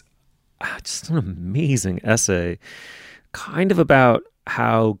 It's just an amazing essay, kind of about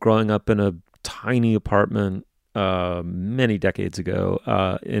how growing up in a tiny apartment many decades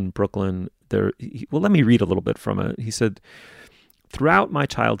ago in Brooklyn, let me read a little bit from it. He said, "Throughout my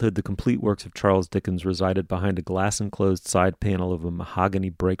childhood, the complete works of Charles Dickens resided behind a glass-enclosed side panel of a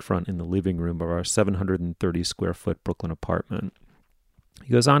mahogany breakfront in the living room of our 730-square-foot Brooklyn apartment."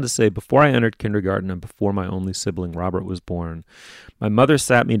 He goes on to say, "Before I entered kindergarten and before my only sibling, Robert, was born, my mother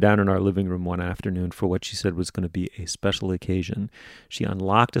sat me down in our living room one afternoon for what she said was going to be a special occasion. She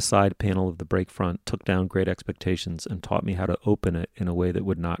unlocked a side panel of the breakfront, took down Great Expectations, and taught me how to open it in a way that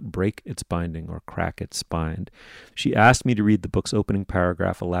would not break its binding or crack its spine. She asked me to read the book's opening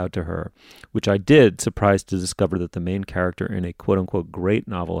paragraph aloud to her, which I did, surprised to discover that the main character in a quote-unquote great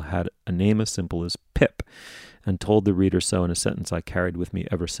novel had a name as simple as Pip, and told the reader so in a sentence I carried with me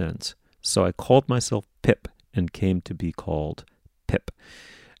ever since. So I called myself Pip and came to be called Pip.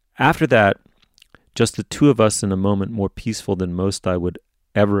 After that, just the two of us in a moment more peaceful than most I would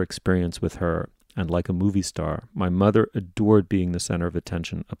ever experience with her, and like a movie star. My mother adored being the center of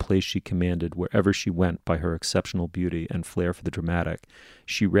attention, a place she commanded wherever she went by her exceptional beauty and flair for the dramatic.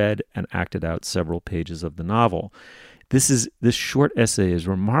 She read and acted out several pages of the novel." This short essay is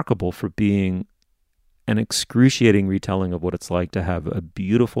remarkable for being an excruciating retelling of what it's like to have a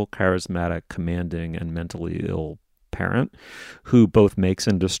beautiful, charismatic, commanding, and mentally ill parent who both makes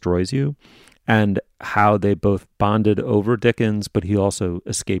and destroys you, and how they both bonded over Dickens, but he also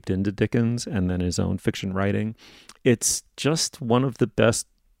escaped into Dickens and then his own fiction writing. It's just one of the best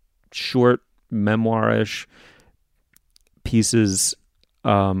short memoirish pieces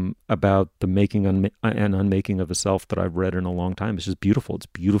about the making and unmaking of a self that I've read in a long time. It's just beautiful. It's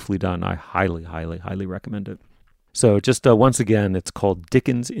beautifully done. I highly, highly, highly recommend it. So just once again, it's called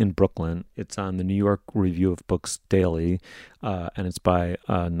Dickens in Brooklyn. It's on the New York Review of Books Daily, and it's by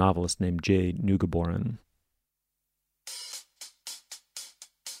a novelist named Jay Neugebauer.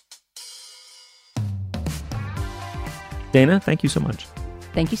 Dana, thank you so much.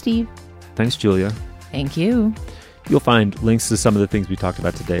 Thank you, Steve. Thanks, Julia. Thank you. You'll find links to some of the things we talked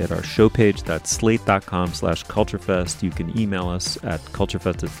about today at our show page. That's slate.com/culturefest. You can email us at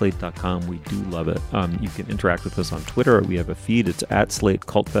culturefest@slate.com. We do love it. You can interact with us on Twitter. We have a feed. It's at Slate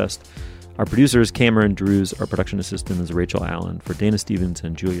Cultfest. Our producer is Cameron Drews. Our production assistant is Rachel Allen. For Dana Stevens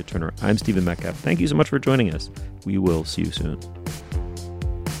and Julia Turner, I'm Stephen Metcalf. Thank you so much for joining us. We will see you soon.